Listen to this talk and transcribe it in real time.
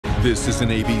This is an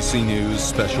ABC News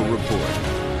special report.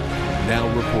 Now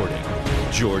reporting,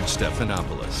 George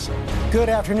Stephanopoulos. Good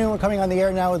afternoon. We're coming on the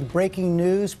air now with breaking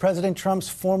news. President Trump's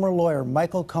former lawyer,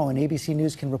 Michael Cohen. ABC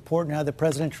News can report now that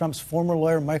President Trump's former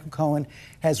lawyer, Michael Cohen,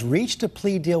 has reached a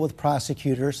plea deal with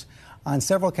prosecutors on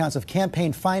several counts of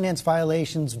campaign finance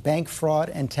violations, bank fraud,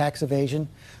 and tax evasion.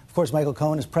 Of course, Michael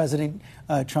Cohen is President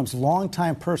Trump's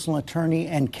longtime personal attorney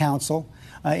and counsel.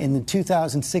 In the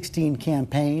 2016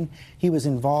 campaign, he was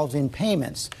involved in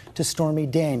payments to Stormy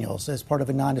Daniels as part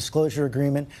of a non-disclosure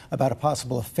agreement about a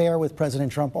possible affair with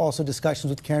President Trump. Also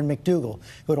discussions with Karen McDougal,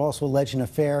 who had also alleged an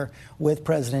affair with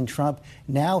President Trump.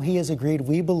 Now he has agreed,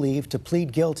 we believe, to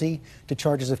plead guilty to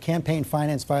charges of campaign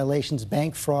finance violations,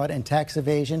 bank fraud, and tax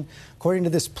evasion. According to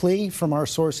this plea from our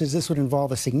sources, this would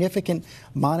involve a significant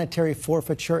monetary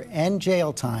forfeiture and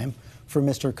jail time for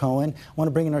Mr. Cohen. I want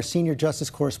to bring in our senior justice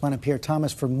correspondent, Pierre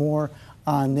Thomas, for more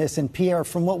on this. And Pierre,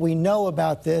 from what we know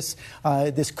about this,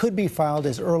 this could be filed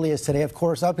as early as today. Of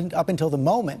course, up until the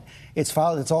moment it's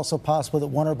filed, it's also possible that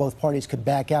one or both parties could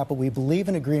back out. But we believe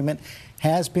an agreement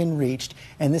has been reached.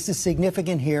 And this is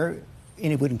significant here,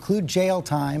 and it would include jail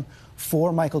time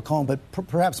for Michael Cohen. But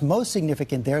perhaps most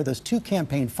significant there, those two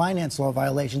campaign finance law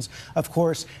violations, of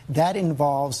course, that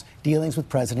involves dealings with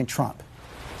President Trump.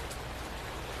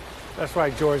 That's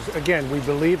right, George. Again, we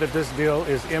believe that this deal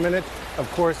is imminent. Of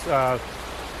course,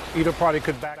 either party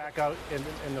could back out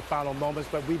in the final moments,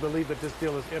 but we believe that this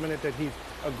deal is imminent, that he's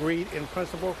agreed in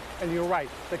principle. And you're right,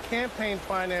 the campaign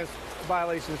finance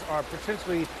violations are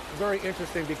potentially very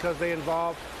interesting because they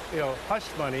involve, hush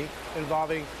money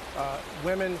involving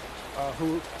women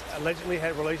who allegedly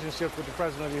had relationships with the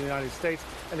President of the United States.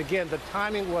 And again, the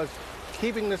timing was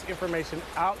keeping this information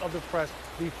out of the press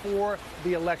before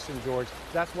the election, George.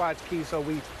 That's why it's key. So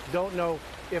we don't know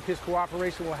if his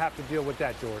cooperation will have to deal with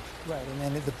that, George. Right,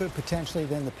 and then potentially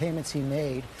then the payments he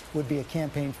made would be a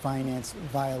campaign finance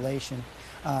violation.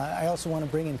 I also want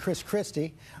to bring in Chris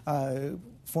Christie,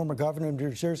 former governor of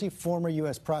New Jersey, former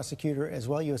U.S. prosecutor as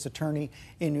well, U.S. attorney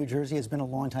in New Jersey, has been a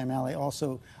longtime ally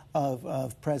also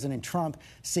of President Trump.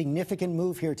 Significant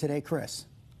move here today, Chris.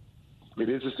 It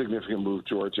is a significant move,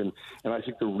 George, and I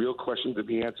think the real question to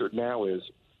be answered now is,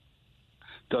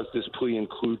 does this plea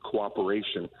include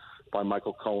cooperation by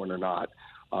Michael Cohen or not?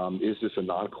 Is this a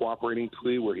non-cooperating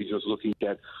plea where he's just looking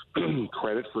at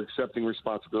credit for accepting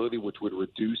responsibility, which would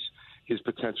reduce his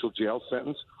potential jail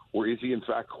sentence, or is he in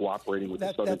fact cooperating with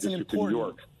the Southern District of New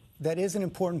York? That is an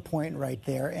important point right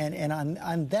there, and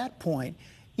on that point,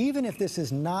 even if this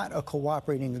is not a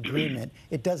cooperating agreement,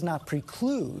 it does not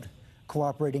preclude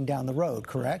cooperating down the road,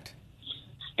 correct?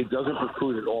 It doesn't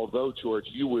preclude it, although, George,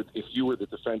 you would, if you were the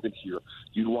defendant here,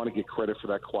 you'd want to get credit for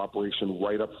that cooperation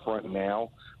right up front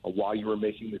now while you were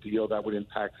making the deal. That would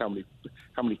impact how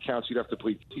many counts you'd have to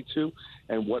plead to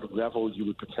and what level you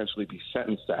would potentially be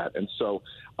sentenced at. And so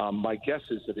my guess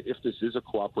is that if this is a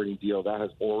cooperating deal, that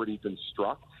has already been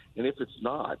struck. And if it's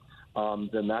not,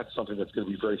 then that's something that's going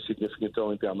to be very significant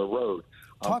going down the road.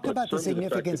 Talk about the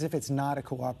significance if it's not a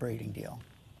cooperating deal.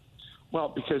 Well,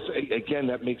 because, again,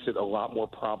 that makes it a lot more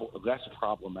less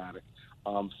problematic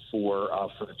for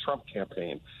the Trump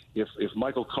campaign. If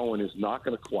Michael Cohen is not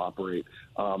going to cooperate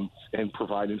and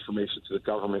provide information to the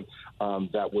government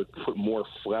that would put more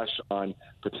flesh on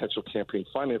potential campaign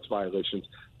finance violations,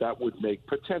 that would make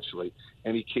potentially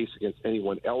any case against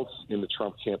anyone else in the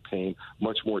Trump campaign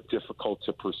much more difficult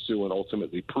to pursue and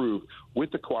ultimately prove.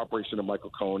 With the cooperation of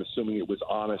Michael Cohen, assuming it was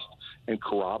honest and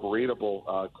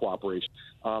corroboratable cooperation,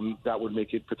 that would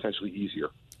make it potentially easier.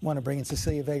 I want to bring in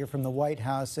Cecilia Vega from the White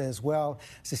House as well.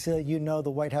 Cecilia, you know the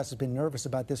White House has been nervous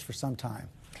about this for some time.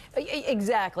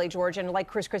 Exactly, George. And like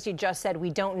Chris Christie just said, we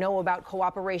don't know about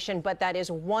cooperation, but that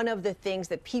is one of the things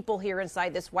that people here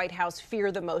inside this White House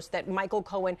fear the most, that Michael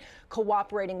Cohen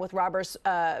cooperating with Robert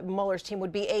Mueller's team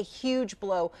would be a huge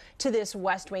blow to this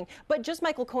West Wing. But just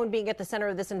Michael Cohen being at the center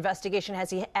of this investigation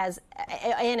has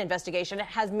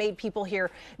made people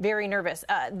here very nervous.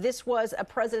 This was a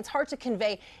president. It's hard to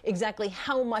convey exactly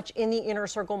how much in the inner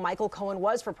circle Michael Cohen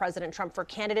was for President Trump, for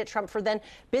candidate Trump, for then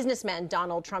businessman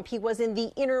Donald Trump. He was in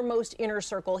the innermost inner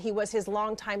circle. He was his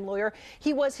longtime lawyer.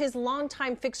 He was his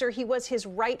longtime fixer. He was his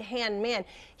right-hand man.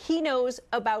 He knows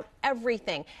about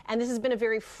everything. And this has been a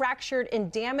very fractured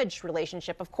and damaged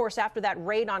relationship. Of course, after that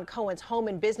raid on Cohen's home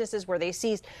and businesses where they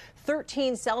seized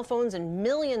 13 cell phones and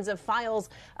millions of files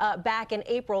back in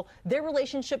April, their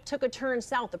relationship took a turn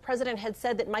south. The president had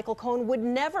said that Michael Cohen would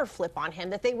never flip on him,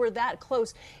 that they were that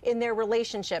close in their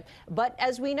relationship. But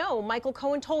as we know, Michael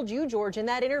Cohen told you, George, in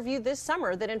that interview this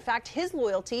summer that, in fact, his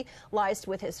loyalty loyalty lies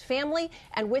with his family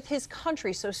and with his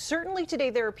country. So certainly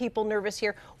today there are people nervous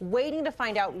here waiting to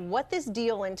find out what this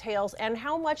deal entails and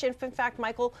how much, if in fact,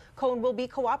 Michael Cohen will be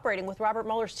cooperating with Robert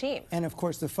Mueller's team. And of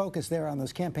course, the focus there on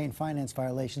those campaign finance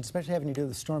violations, especially having to do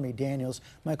with Stormy Daniels.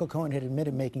 Michael Cohen had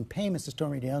admitted making payments to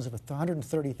Stormy Daniels of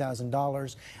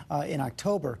 $130,000 in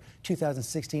October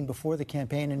 2016 before the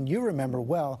campaign. And you remember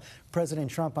well President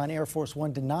Trump on Air Force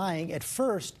One denying at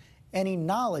first any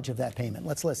knowledge of that payment.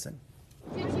 Let's listen.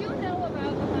 Did you know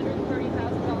about the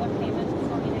 $130,000 payment to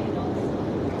Stormy Daniels?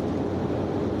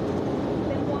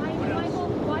 Then why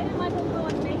did Michael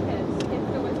Cohen make it if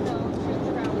there was no truth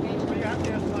or allegation? Well, you have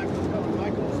to ask Michael Cohen.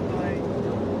 Michael's my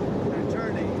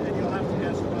attorney, and you'll have to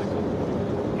ask Michael.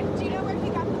 Do you know where he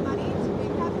got the money to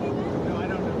make that payment? No, I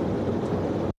don't know.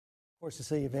 Of course,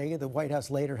 Cecilia Vega, the White House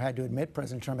later had to admit,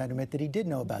 President Trump had to admit that he did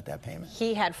know about that payment.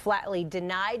 He had flatly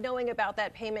denied knowing about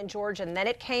that payment, George, and then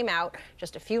it came out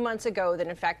just a few months ago that,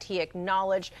 in fact, he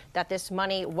acknowledged that this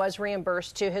money was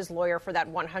reimbursed to his lawyer for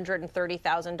that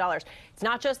 $130,000. It's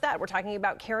not just that. We're talking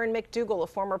about Karen McDougal, a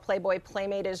former Playboy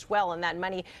playmate as well, and that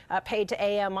money paid to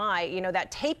AMI. You know, that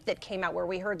tape that came out where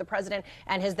we heard the president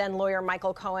and his then lawyer,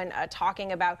 Michael Cohen,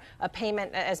 talking about a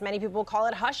payment, as many people call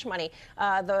it, hush money.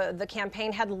 The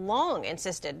campaign had long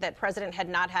insisted that president had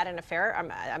not had an affair.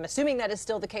 I'm assuming that is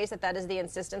still the case, that is the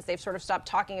insistence. They've sort of stopped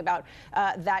talking about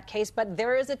that case. But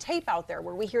there is a tape out there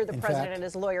where we hear the president and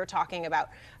his lawyer talking about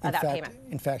that payment.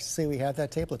 In fact, Cecilia, we have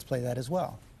that tape. Let's play that as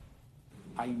well.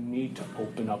 I need to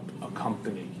open up a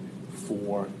company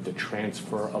for the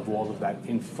transfer of all of that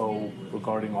info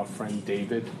regarding our friend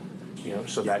David, you know,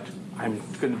 so that I'm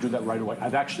going to do that right away.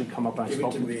 I've actually come up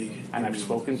and I've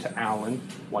spoken to Alan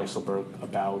Weisselberg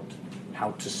about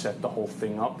how to set the whole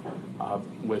thing up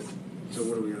with So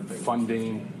what are we going to pay?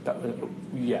 funding.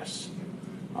 Yes,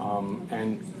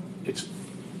 and it's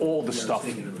all the stuff.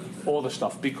 All the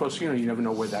stuff, because you know you never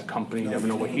know where that company, you never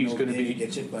know where he's going to be.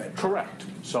 Gets it by Correct.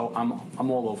 So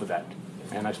I'm all over that,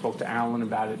 and I spoke to Alan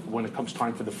about it when it comes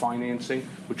time for the financing,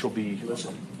 which will be.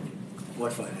 Listen,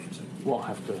 what financing? We'll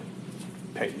have to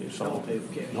pay you. So Don't pay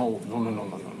with cash. No.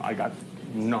 I got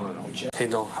no. Hey,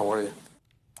 no. How are you?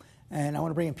 And I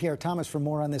want to bring in Pierre Thomas for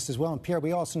more on this as well. And Pierre,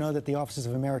 we also know that the Offices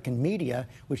of American Media,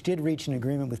 which did reach an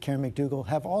agreement with Karen McDougal,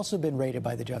 have also been raided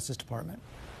by the Justice Department.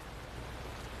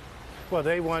 Well,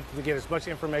 they want to get as much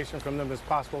information from them as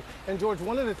possible. And, George,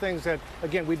 one of the things that,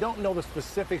 again, we don't know the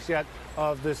specifics yet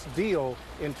of this deal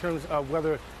in terms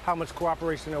of how much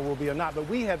cooperation there will be or not. But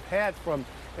we have had from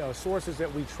sources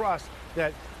that we trust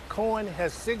that Cohen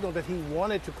has signaled that he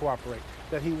wanted to cooperate,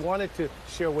 that he wanted to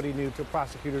share what he knew to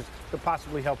prosecutors to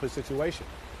possibly help his situation.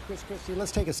 Chris Christie,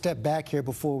 let's take a step back here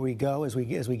before we go as we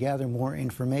gather more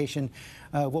information.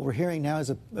 What we're hearing now is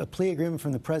a plea agreement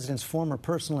from the president's former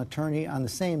personal attorney on the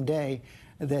same day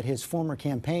that his former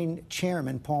campaign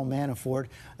chairman, Paul Manafort,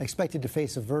 expected to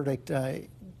face a verdict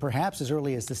perhaps as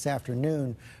early as this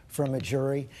afternoon from a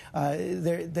jury.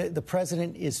 The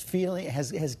president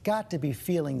has got to be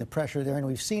feeling the pressure there, and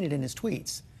we've seen it in his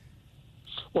tweets.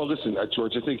 Well, listen,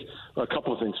 George, I think a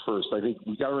couple of things first. I think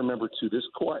we got to remember, too,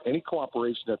 any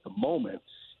cooperation at the moment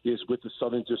is with the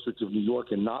Southern District of New York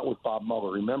and not with Bob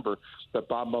Mueller. Remember that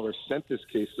Bob Mueller sent this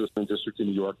case to the Southern District of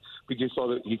New York because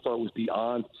he thought it was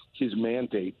beyond his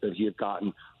mandate that he had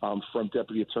gotten from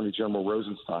Deputy Attorney General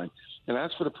Rosenstein. And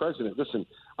as for the president, listen,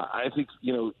 I think,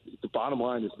 the bottom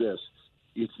line is this.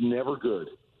 It's never good,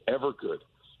 ever good,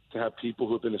 to have people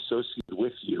who have been associated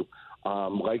with you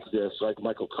like this, like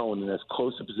Michael Cohen, in as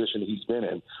close a position he's been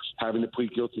in, having to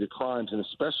plead guilty to crimes, and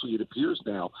especially, it appears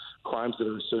now, crimes that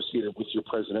are associated with your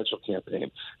presidential campaign.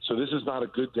 So this is not a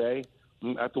good day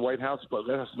at the White House, but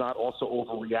let us not also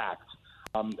overreact.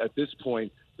 At this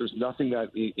point, there's nothing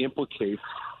that implicates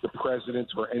the president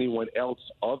or anyone else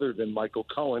other than Michael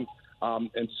Cohen.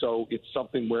 And so it's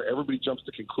something where everybody jumps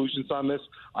to conclusions on this.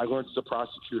 I learned as a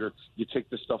prosecutor, you take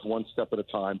this stuff one step at a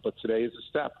time, but today is a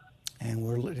step. And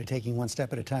we're taking one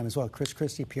step at a time as well. Chris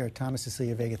Christie, Pierre Thomas,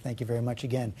 Cecilia Vega, thank you very much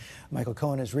again. Michael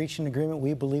Cohen has reached an agreement,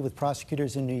 we believe, with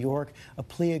prosecutors in New York, a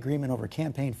plea agreement over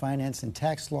campaign finance and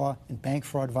tax law and bank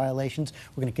fraud violations.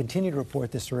 We're going to continue to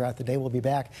report this throughout the day. We'll be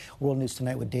back, World News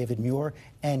Tonight, with David Muir.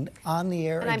 And on the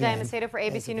air And I'm again, Diane Macedo for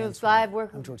ABC News Live.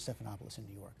 I'm George Stephanopoulos in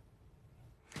New York.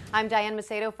 I'm Diane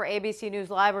Macedo for ABC News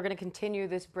Live. We're going to continue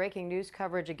this breaking news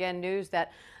coverage. Again, news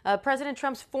that President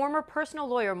Trump's former personal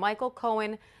lawyer, Michael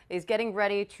Cohen, is getting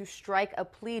ready to strike a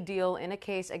plea deal in a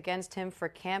case against him for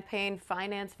campaign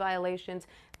finance violations,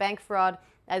 bank fraud,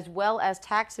 as well as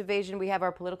tax evasion. We have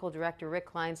our political director, Rick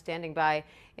Klein, standing by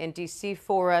in D.C.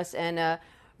 for us. And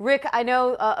Rick, I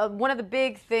know one of the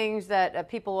big things that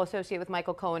people associate with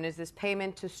Michael Cohen is this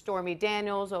payment to Stormy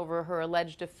Daniels over her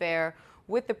alleged affair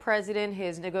with the president,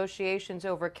 his negotiations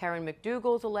over Karen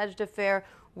McDougal's alleged affair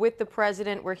with the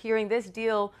president. We're hearing this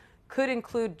deal could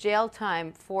include jail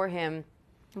time for him.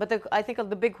 But I think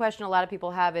the big question a lot of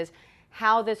people have is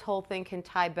how this whole thing can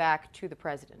tie back to the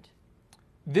president.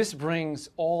 This brings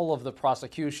all of the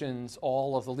prosecutions,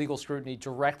 all of the legal scrutiny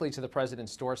directly to the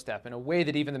president's doorstep in a way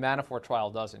that even the Manafort trial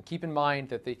doesn't. Keep in mind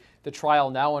that the trial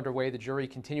now underway, the jury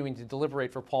continuing to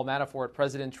deliberate for Paul Manafort,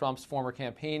 President Trump's former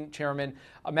campaign chairman.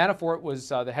 Manafort was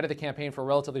the head of the campaign for a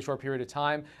relatively short period of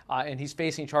time, and he's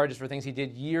facing charges for things he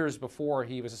did years before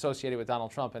he was associated with Donald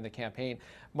Trump and the campaign.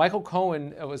 Michael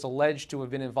Cohen was alleged to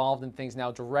have been involved in things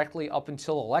now directly up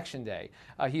until Election Day.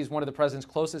 He's one of the president's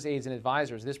closest aides and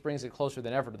advisors. This brings it closer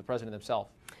than ever to the president himself.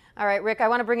 All right, Rick, I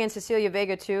want to bring in Cecilia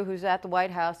Vega, too, who's at the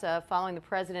White House following the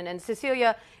president. And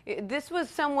Cecilia, this was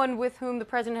someone with whom the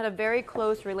president had a very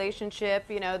close relationship.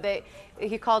 You know,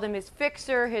 he called him his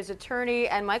fixer, his attorney,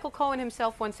 and Michael Cohen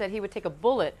himself once said he would take a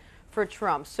bullet for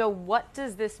Trump. So what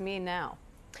does this mean now?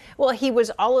 Well, he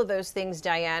was all of those things,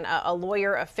 Diane, a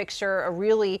lawyer, a fixer, a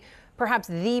really perhaps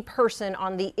the person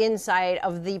on the inside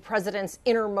of the president's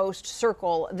innermost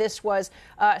circle. This was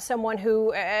someone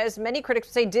who, as many critics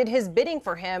say, did his bidding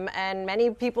for him, and many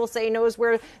people say knows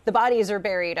where the bodies are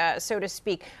buried, so to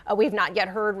speak. We've not yet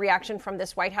heard reaction from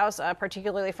this White House,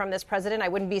 particularly from this president. I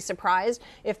wouldn't be surprised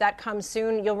if that comes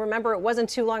soon. You'll remember it wasn't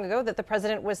too long ago that the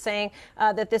president was saying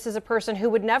that this is a person who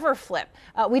would never flip.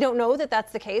 We don't know that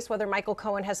that's the case, whether Michael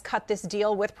Cohen has cut this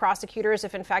deal with prosecutors,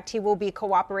 if in fact he will be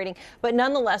cooperating. But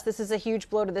nonetheless, this is a huge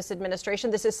blow to this administration.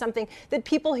 This is something that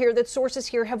people here, that sources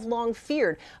here have long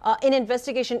feared. An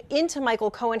investigation into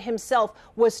Michael Cohen himself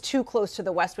was too close to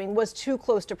the West Wing, was too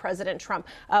close to President Trump.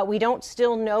 We don't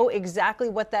still know exactly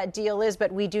what that deal is,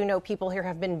 but we do know people here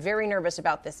have been very nervous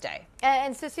about this day.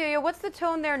 And Cecilia, what's the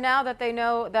tone there now that they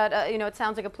know that, it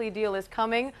sounds like a plea deal is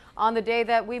coming on the day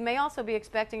that we may also be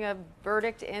expecting a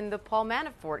verdict in the Paul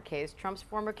Manafort case, Trump's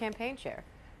former campaign chair?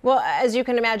 Well, as you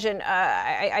can imagine,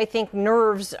 I think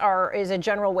nerves is a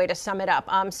general way to sum it up.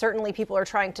 Certainly people are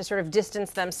trying to sort of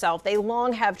distance themselves. They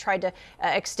long have tried to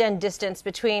extend distance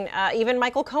between even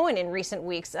Michael Cohen in recent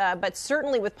weeks. But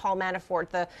certainly with Paul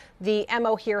Manafort, the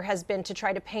MO here has been to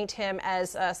try to paint him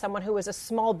as someone who was a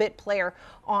small bit player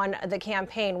on the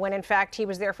campaign, when in fact he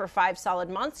was there for 5 solid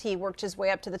months. He worked his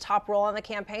way up to the top role on the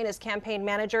campaign as campaign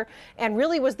manager, and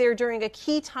really was there during a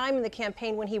key time in the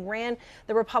campaign when he ran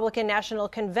the Republican National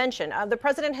Convention. The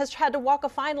president has had to walk a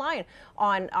fine line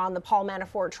on the Paul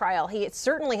Manafort trial. He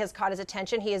certainly has caught his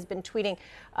attention. He has been tweeting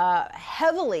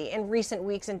heavily in recent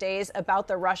weeks and days about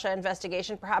the Russia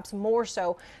investigation, perhaps more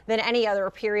so than any other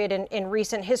period in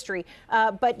recent history.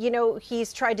 But,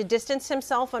 he's tried to distance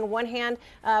himself on one hand,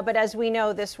 but as we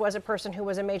know, this was a person who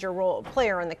was a major role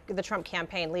player in the Trump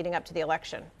campaign leading up to the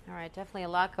election. All right, definitely a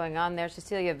lot going on there.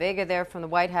 Cecilia Vega there from the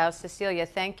White House. Cecilia,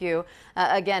 thank you.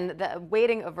 Again,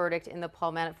 waiting a verdict in the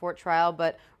Paul Manafort trial,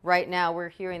 but right now we're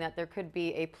hearing that there could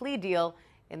be a plea deal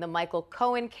in the Michael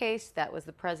Cohen case. That was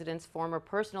the president's former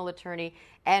personal attorney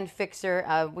and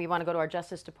fixer. We want to go to our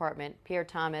Justice Department, Pierre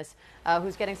Thomas,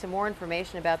 who's getting some more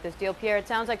information about this deal. Pierre, it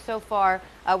sounds like so far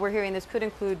we're hearing this could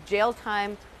include jail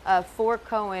time for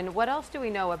Cohen. What else do we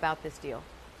know about this deal?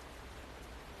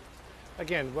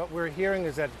 Again, what we're hearing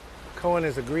is that Cohen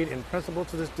has agreed in principle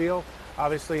to this deal.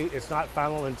 Obviously, it's not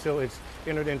final until it's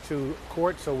entered into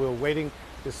court, so we're waiting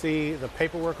to see the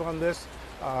paperwork on this.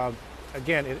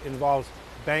 Again, it involves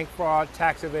bank fraud,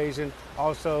 tax evasion,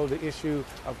 also the issue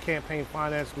of campaign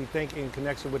finance, we think in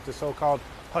connection with the so-called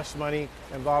hush money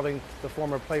involving the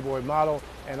former Playboy model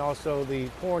and also the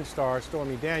porn star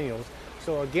Stormy Daniels.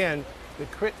 So again,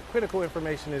 the critical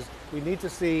information is we need to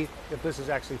see if this is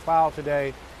actually filed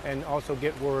today and also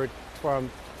get word from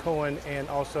Cohen and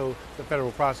also the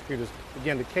federal prosecutors.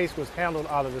 Again, the case was handled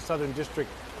out of the Southern District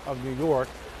of New York,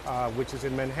 which is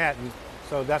in Manhattan.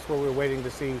 So that's where we're waiting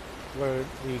to see where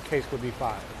the case would be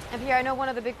filed. And Pierre, I know one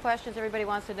of the big questions everybody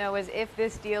wants to know is if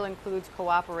this deal includes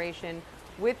cooperation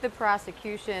with the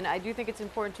prosecution. I do think it's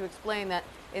important to explain that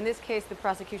in this case, the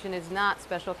prosecution is not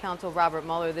Special Counsel Robert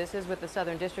Mueller. This is with the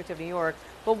Southern District of New York.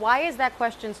 But why is that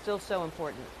question still so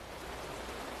important?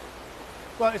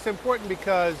 Well, it's important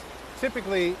because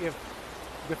typically if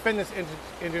defendants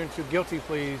enter into guilty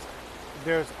pleas,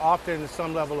 there's often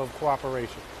some level of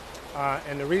cooperation.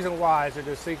 And the reason why is that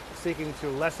they're seeking to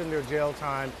lessen their jail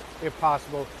time if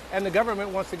possible. And the government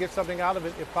wants to get something out of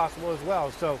it if possible as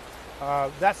well. So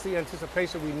that's the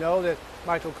anticipation. We know that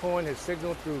Michael Cohen has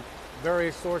signaled through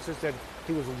various sources that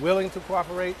he was willing to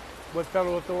cooperate with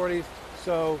federal authorities.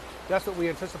 So that's what we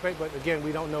anticipate, but again,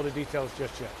 we don't know the details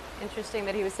just yet. Interesting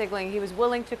that he was signaling he was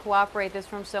willing to cooperate. This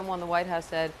from someone the White House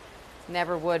said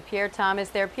never would. Pierre Thomas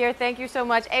there. Pierre, thank you so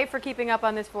much, A, for keeping up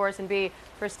on this for us, and B,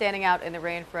 for standing out in the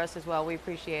rain for us as well. We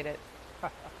appreciate it.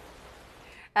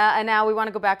 And now we want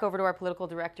to go back over to our political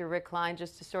director, Rick Klein,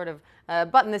 just to sort of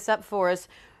button this up for us.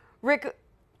 Rick,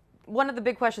 one of the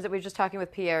big questions that we were just talking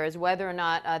with Pierre is whether or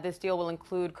not this deal will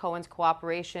include Cohen's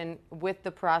cooperation with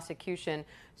the prosecution.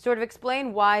 Sort of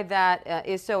explain why that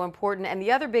is so important. And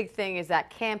the other big thing is that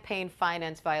campaign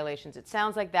finance violations. It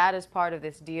sounds like that is part of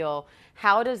this deal.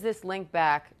 How does this link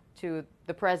back to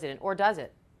the president, or does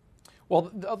it? Well,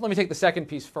 let me take the second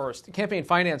piece first. Campaign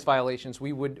finance violations,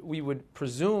 we would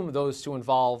presume those to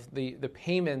involve the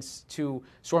payments to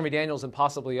Stormy Daniels and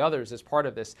possibly others as part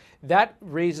of this. That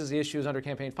raises the issues under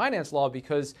campaign finance law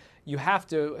because you have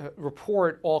to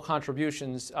report all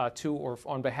contributions to or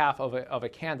on behalf of a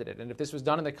candidate. And if this was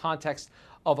done in the context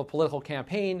of a political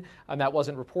campaign and that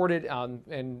wasn't reported,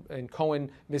 and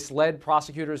Cohen misled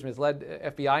prosecutors, misled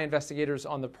FBI investigators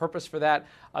on the purpose for that,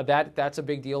 that's a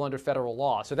big deal under federal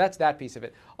law. So that's that piece of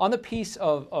it. On the piece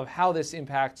of how this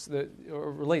impacts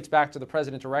or relates back to the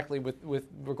president directly with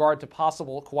regard to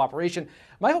possible cooperation,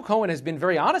 Michael Cohen has been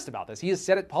very honest about this. He has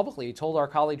said it publicly. He told our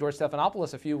colleague George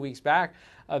Stephanopoulos a few weeks back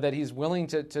that he's willing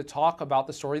to talk about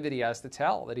the story that he has to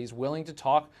tell, that he's willing to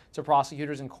talk to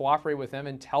prosecutors and cooperate with them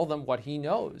and tell them what he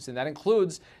knows. And that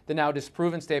includes the now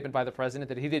disproven statement by the president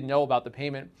that he didn't know about the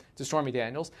payment to Stormy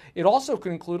Daniels. It also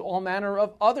could include all manner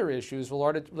of other issues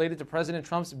related to President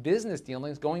Trump's business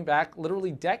dealings going back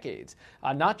literally decades,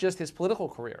 not just his political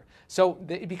career. So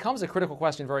it becomes a critical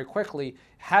question very quickly.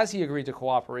 Has he agreed to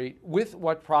cooperate? With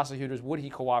what prosecutors would he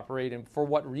cooperate, and for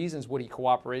what reasons would he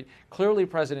cooperate? Clearly,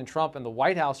 President Trump and the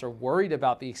White House are worried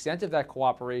about the extent of that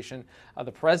cooperation.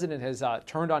 The president has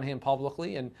turned on him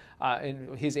publicly, and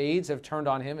his aides have turned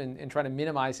on him in trying to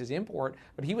minimize his import.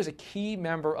 But he was a key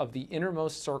member of the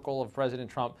innermost circle of President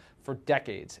Trump for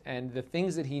decades. And the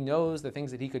things that he knows, the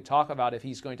things that he could talk about if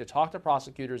he's going to talk to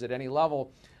prosecutors at any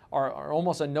level are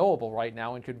almost unknowable right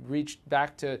now and could reach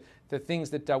back to the things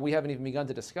that we haven't even begun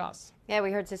to discuss. Yeah,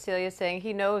 we heard Cecilia saying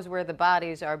he knows where the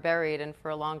bodies are buried, and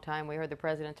for a long time we heard the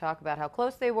president talk about how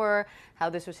close they were, how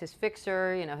this was his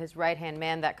fixer, his right-hand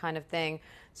man, that kind of thing.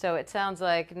 So it sounds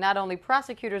like not only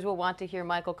prosecutors will want to hear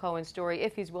Michael Cohen's story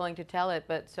if he's willing to tell it,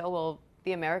 but so will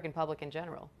the American public in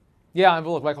general. Yeah, and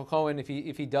look, Michael Cohen, if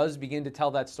he does begin to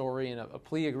tell that story, and a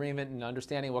plea agreement and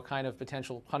understanding what kind of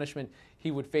potential punishment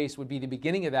he would face would be the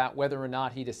beginning of that, whether or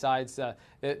not he decides that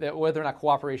whether or not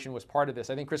cooperation was part of this.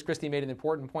 I think Chris Christie made an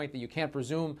important point that you can't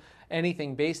presume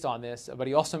anything based on this, but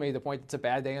he also made the point that it's a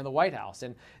bad day in the White House,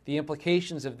 and the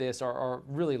implications of this are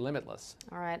really limitless.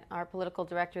 All right, our political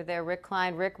director there, Rick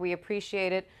Klein. Rick, we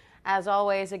appreciate it. As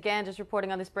always, again, just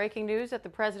reporting on this breaking news that the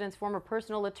president's former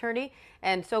personal attorney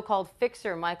and so-called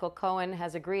fixer, Michael Cohen,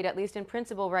 has agreed, at least in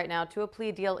principle right now, to a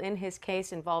plea deal in his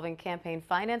case involving campaign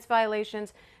finance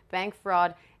violations, bank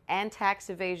fraud, and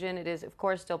tax evasion. It is, of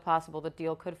course, still possible the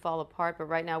deal could fall apart, but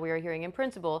right now we are hearing in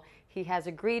principle he has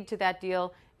agreed to that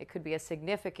deal. It could be a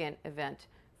significant event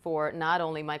for not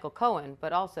only Michael Cohen,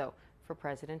 but also for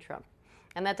President Trump.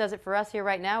 And that does it for us here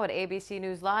right now at ABC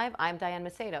News Live. I'm Diane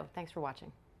Macedo. Thanks for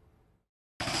watching.